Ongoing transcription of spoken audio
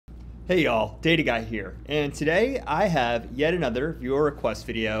Hey y'all, Data Guy here, and today I have yet another viewer request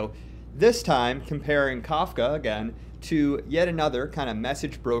video, this time comparing Kafka again to yet another kind of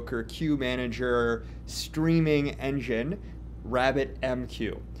message broker, queue manager, streaming engine,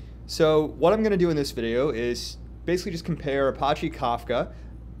 RabbitMQ. So what I'm going to do in this video is basically just compare Apache Kafka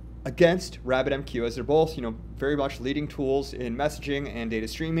against RabbitMQ, as they're both, very much leading tools in messaging and data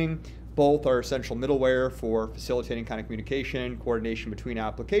streaming. Both are essential middleware for facilitating kind of communication, coordination between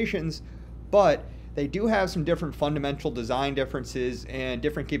applications, but they do have some different fundamental design differences and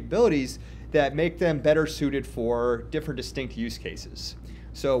different capabilities that make them better suited for different distinct use cases.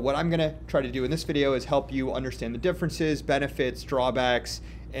 So what I'm going to try to do in this video is help you understand the differences, benefits, drawbacks,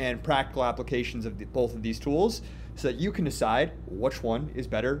 and practical applications of both of these tools so that you can decide which one is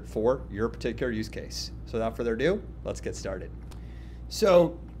better for your particular use case. So without further ado, let's get started.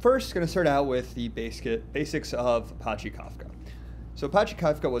 So first, going to start out with the basics of Apache Kafka. So Apache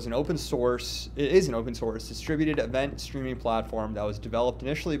Kafka was is an open source distributed event streaming platform that was developed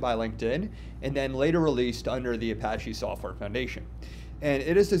initially by LinkedIn and then later released under the Apache Software Foundation. And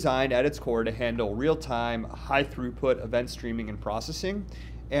it is designed at its core to handle real-time, high-throughput event streaming and processing,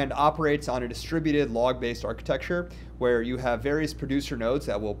 and operates on a distributed log-based architecture where you have various producer nodes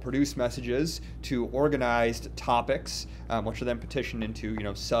that will produce messages to organized topics, which are then partitioned into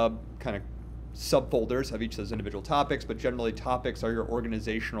subfolders of each of those individual topics, but generally topics are your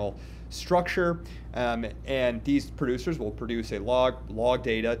organizational structure, and these producers will produce a log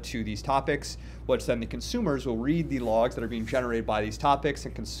data to these topics, which then the consumers will read the logs that are being generated by these topics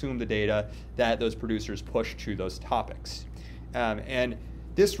and consume the data that those producers push to those topics. And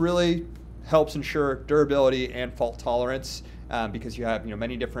this really helps ensure durability and fault tolerance because you have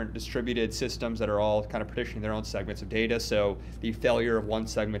many different distributed systems that are all kind of partitioning their own segments of data, so the failure of one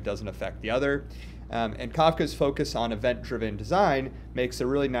segment doesn't affect the other. And Kafka's focus on event-driven design makes a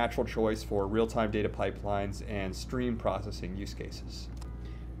really natural choice for real-time data pipelines and stream processing use cases.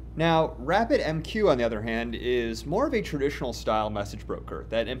 Now, RabbitMQ, on the other hand, is more of a traditional style message broker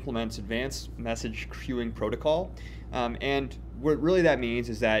that implements advanced message queuing protocol. And what really that means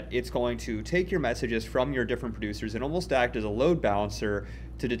is that it's going to take your messages from your different producers and almost act as a load balancer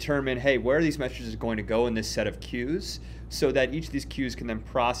to determine, hey, where are these messages going to go in this set of queues, so that each of these queues can then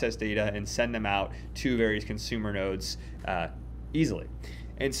process data and send them out to various consumer nodes easily.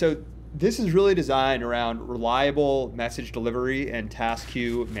 And so this is really designed around reliable message delivery and task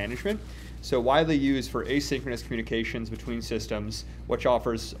queue management. So widely used for asynchronous communications between systems, which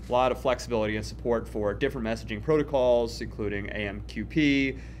offers a lot of flexibility and support for different messaging protocols, including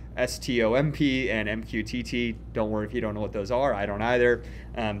AMQP, STOMP, and MQTT. Don't worry if you don't know what those are, I don't either.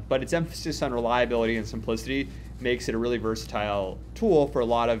 But its emphasis on reliability and simplicity makes it a really versatile tool for a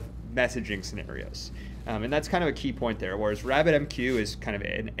lot of messaging scenarios. And that's kind of a key point there, whereas RabbitMQ is kind of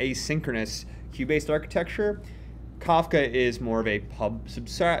an asynchronous queue-based architecture. Kafka is more of a pub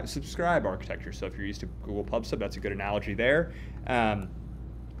subscribe architecture. So if you're used to Google PubSub, that's a good analogy there. And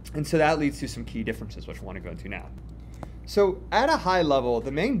so that leads to some key differences, which I want to go into now. So at a high level,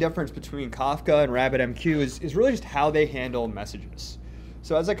 the main difference between Kafka and RabbitMQ is really just how they handle messages.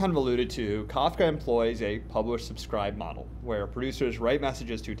 So as I kind of alluded to, Kafka employs a publish-subscribe model, where producers write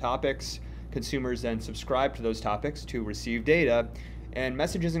messages to topics, consumers then subscribe to those topics to receive data, and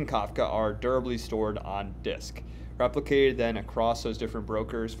messages in Kafka are durably stored on disk, replicated then across those different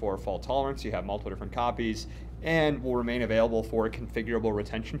brokers for fault tolerance. You have multiple different copies and will remain available for a configurable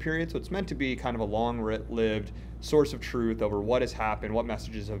retention period. So it's meant to be kind of a long-lived source of truth over what has happened, what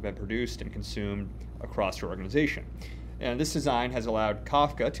messages have been produced and consumed across your organization. And this design has allowed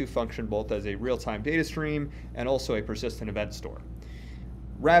Kafka to function both as a real-time data stream and also a persistent event store.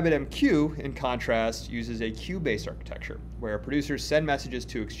 RabbitMQ, in contrast, uses a queue-based architecture, where producers send messages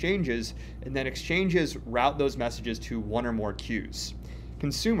to exchanges, and then exchanges route those messages to one or more queues.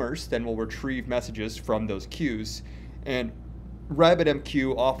 Consumers then will retrieve messages from those queues, and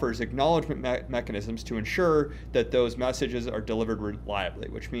RabbitMQ offers acknowledgement mechanisms to ensure that those messages are delivered reliably,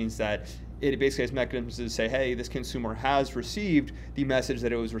 which means that it basically has mechanisms to say, hey, this consumer has received the message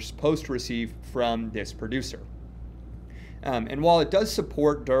that it was supposed to receive from this producer. And while it does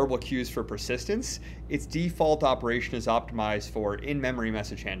support durable queues for persistence, its default operation is optimized for in-memory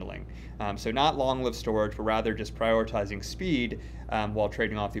message handling. So not long-lived storage, but rather just prioritizing speed while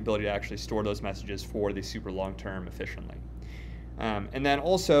trading off the ability to actually store those messages for the super long-term efficiently. And then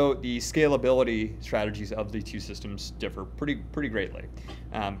also the scalability strategies of the two systems differ pretty greatly.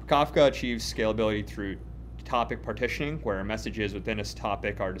 Kafka achieves scalability through topic partitioning, where messages within a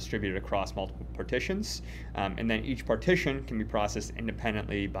topic are distributed across multiple partitions, and then each partition can be processed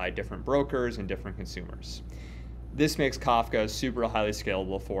independently by different brokers and different consumers. This makes Kafka super highly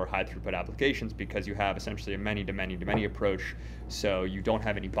scalable for high throughput applications because you have essentially a many-to-many-to-many approach, so you don't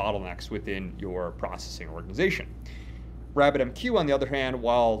have any bottlenecks within your processing organization. RabbitMQ, on the other hand,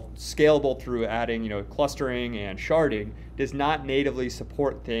 while scalable through adding clustering and sharding, does not natively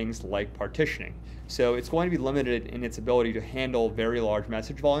support things like partitioning. So it's going to be limited in its ability to handle very large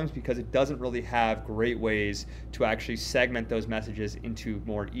message volumes because it doesn't really have great ways to actually segment those messages into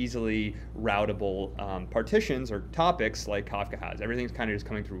more easily routable partitions or topics like Kafka has. Everything's kind of just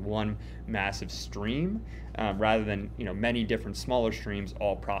coming through one massive stream rather than many different smaller streams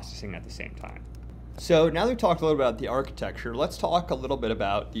all processing at the same time. So now that we've talked a little bit about the architecture, let's talk a little bit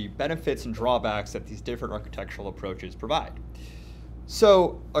about the benefits and drawbacks that these different architectural approaches provide.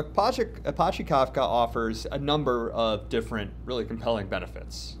 So Apache Kafka offers a number of different really compelling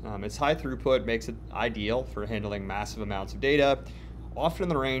benefits. Its high throughput makes it ideal for handling massive amounts of data, often in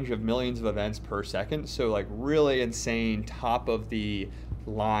the range of millions of events per second, so like really insane top of the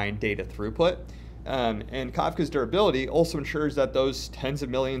line data throughput. And Kafka's durability also ensures that those tens of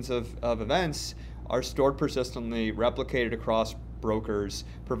millions of events are stored persistently, replicated across brokers,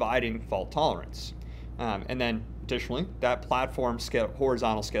 providing fault tolerance. And then additionally, that platform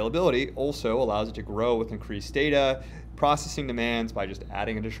horizontal scalability also allows it to grow with increased data processing demands by just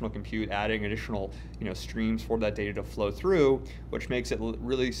adding additional compute, adding additional streams for that data to flow through, which makes it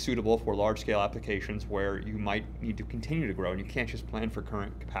really suitable for large-scale applications where you might need to continue to grow and you can't just plan for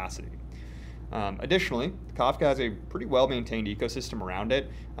current capacity. Additionally, Kafka has a pretty well-maintained ecosystem around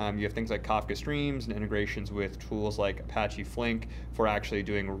it. You have things like Kafka Streams and integrations with tools like Apache Flink for actually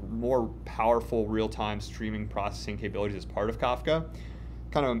doing more powerful real-time streaming processing capabilities as part of Kafka.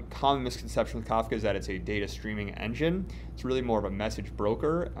 Kind of a common misconception with Kafka is that it's a data streaming engine. It's really more of a message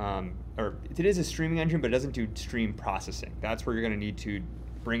broker, or it is a streaming engine, but it doesn't do stream processing. That's where you're going to need to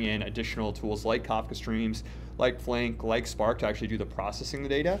bring in additional tools like Kafka Streams, like Flink, like Spark to actually do the processing of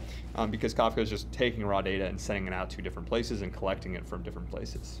the data, because Kafka is just taking raw data and sending it out to different places and collecting it from different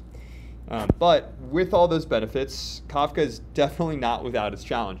places. But with all those benefits, Kafka is definitely not without its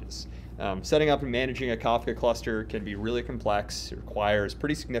challenges. Setting up and managing a Kafka cluster can be really complex. It requires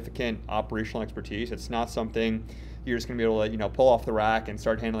pretty significant operational expertise. It's not something you're just going to be able to pull off the rack and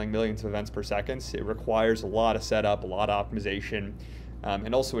start handling millions of events per second. It requires a lot of setup, a lot of optimization.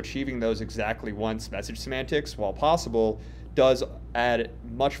 And also achieving those exactly once message semantics, while possible, does add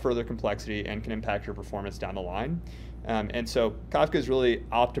much further complexity and can impact your performance down the line. And so Kafka is really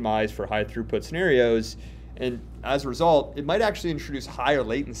optimized for high throughput scenarios, and as a result, it might actually introduce higher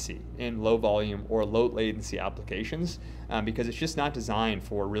latency in low volume or low latency applications because it's just not designed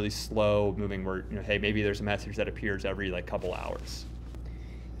for really slow moving where, hey, maybe there's a message that appears every couple hours.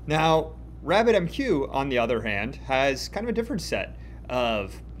 Now, RabbitMQ, on the other hand, has kind of a different set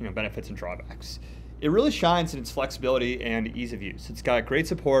of benefits and drawbacks. It really shines in its flexibility and ease of use. It's got great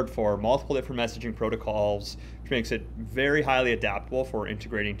support for multiple different messaging protocols, which makes it very highly adaptable for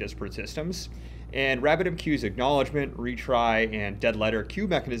integrating disparate systems. And RabbitMQ's acknowledgement, retry, and dead letter queue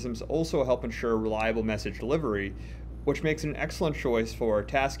mechanisms also help ensure reliable message delivery, which makes it an excellent choice for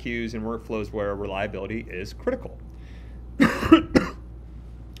task queues and workflows where reliability is critical.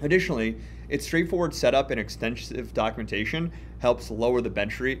 Additionally, its straightforward setup and extensive documentation helps lower the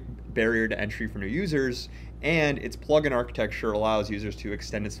barrier to entry for new users, and its plugin architecture allows users to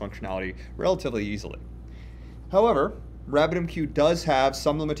extend its functionality relatively easily. However, RabbitMQ does have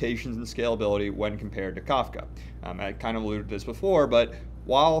some limitations in scalability when compared to Kafka. I kind of alluded to this before, but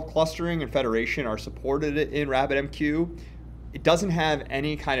while clustering and federation are supported in RabbitMQ, it doesn't have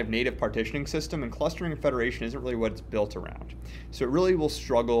any kind of native partitioning system, and clustering and federation isn't really what it's built around. So it really will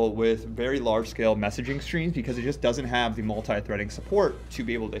struggle with very large-scale messaging streams because it just doesn't have the multi-threading support to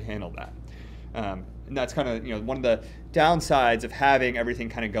be able to handle that. And that's kind of one of the downsides of having everything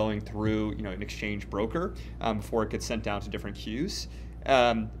kind of going through an exchange broker before it gets sent down to different queues,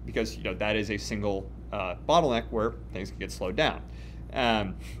 because that is a single bottleneck where things can get slowed down.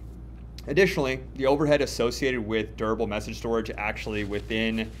 Additionally, the overhead associated with durable message storage actually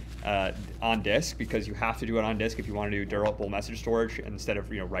within on disk, because you have to do it on disk if you want to do durable message storage instead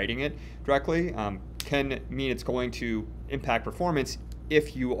of writing it directly, can mean it's going to impact performance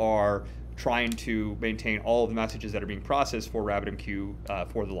if you are trying to maintain all of the messages that are being processed for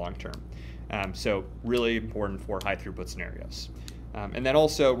RabbitMQ for the long term. So really important for high throughput scenarios. And then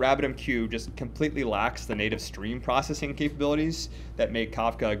also RabbitMQ just completely lacks the native stream processing capabilities that make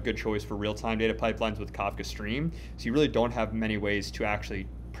Kafka a good choice for real-time data pipelines with Kafka Stream. So you really don't have many ways to actually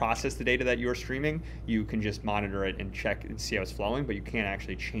process the data that you're streaming. You can just monitor it and check and see how it's flowing, but you can't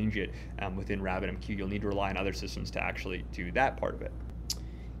actually change it within RabbitMQ. You'll need to rely on other systems to actually do that part of it.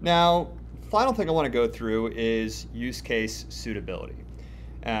 Now, final thing I want to go through is use case suitability.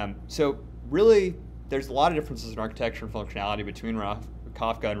 So really, there's a lot of differences in architecture and functionality between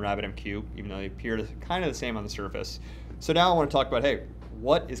Kafka and RabbitMQ, even though they appear to kind of the same on the surface. So now I want to talk about, hey,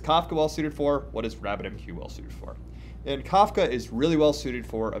 what is Kafka well suited for? What is RabbitMQ well suited for? And Kafka is really well suited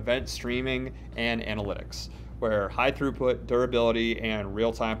for event streaming and analytics, where high throughput, durability, and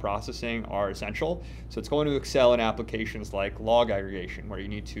real-time processing are essential. So it's going to excel in applications like log aggregation, where you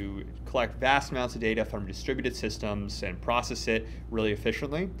need to collect vast amounts of data from distributed systems and process it really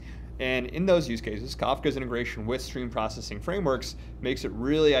efficiently. And in those use cases, Kafka's integration with stream processing frameworks makes it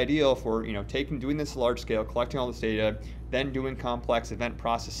really ideal for doing this large scale, collecting all this data, then doing complex event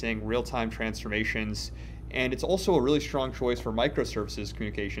processing, real-time transformations. And it's also a really strong choice for microservices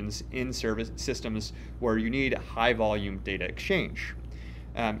communications in service systems where you need high volume data exchange.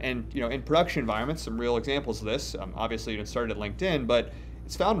 In production environments, some real examples of this, obviously it started at LinkedIn, but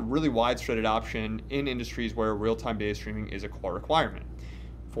it's found really widespread adoption in industries where real-time data streaming is a core requirement.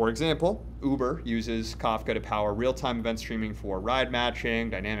 For example, Uber uses Kafka to power real-time event streaming for ride matching,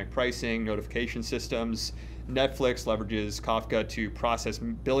 dynamic pricing, notification systems. Netflix leverages Kafka to process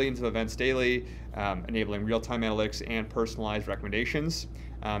billions of events daily, enabling real-time analytics and personalized recommendations.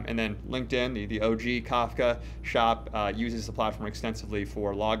 And then LinkedIn, the OG Kafka shop, uses the platform extensively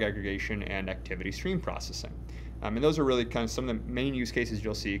for log aggregation and activity stream processing. And those are really kind of some of the main use cases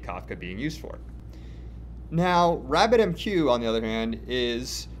you'll see Kafka being used for. Now, RabbitMQ, on the other hand,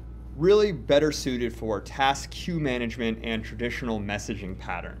 is really better suited for task queue management and traditional messaging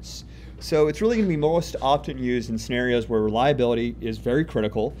patterns. So it's really going to be most often used in scenarios where reliability is very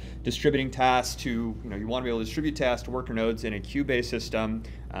critical, distributing tasks to, you want to be able to distribute tasks to worker nodes in a queue-based system,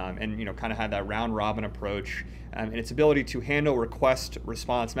 and kind of have that round-robin approach. And its ability to handle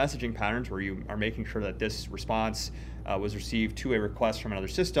request-response messaging patterns, where you are making sure that this response was received to a request from another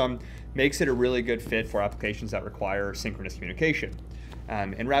system, makes it a really good fit for applications that require synchronous communication.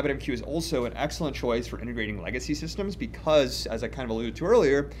 And RabbitMQ is also an excellent choice for integrating legacy systems because, as I kind of alluded to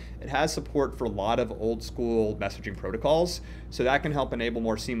earlier, it has support for a lot of old school messaging protocols. So that can help enable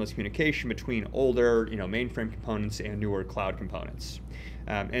more seamless communication between older, mainframe components and newer cloud components.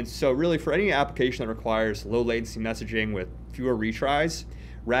 And so really for any application that requires low latency messaging with fewer retries,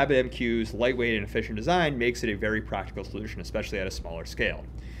 RabbitMQ's lightweight and efficient design makes it a very practical solution, especially at a smaller scale.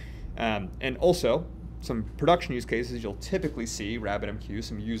 And also, some production use cases you'll typically see RabbitMQ,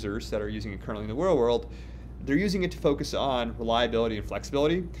 some users that are using it currently in the real world, they're using it to focus on reliability and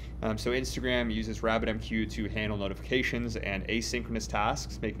flexibility. So Instagram uses RabbitMQ to handle notifications and asynchronous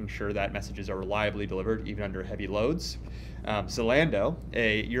tasks, making sure that messages are reliably delivered even under heavy loads. Zalando,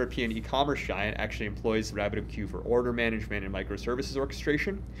 a European e-commerce giant, actually employs RabbitMQ for order management and microservices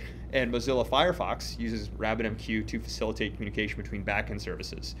orchestration. And Mozilla Firefox uses RabbitMQ to facilitate communication between backend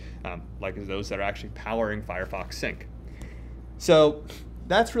services, like those that are actually powering Firefox Sync. So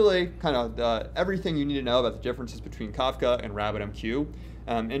that's really kind of everything you need to know about the differences between Kafka and RabbitMQ.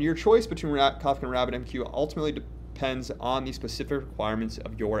 And your choice between Kafka and RabbitMQ ultimately depends on the specific requirements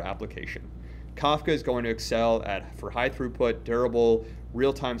of your application. Kafka is going to excel for high throughput, durable,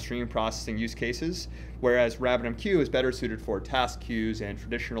 real-time stream processing use cases, whereas RabbitMQ is better suited for task queues and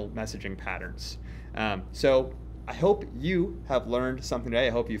traditional messaging patterns. So I hope you have learned something today.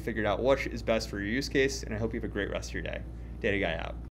 I hope you figured out what is best for your use case, and I hope you have a great rest of your day. Data Guy out.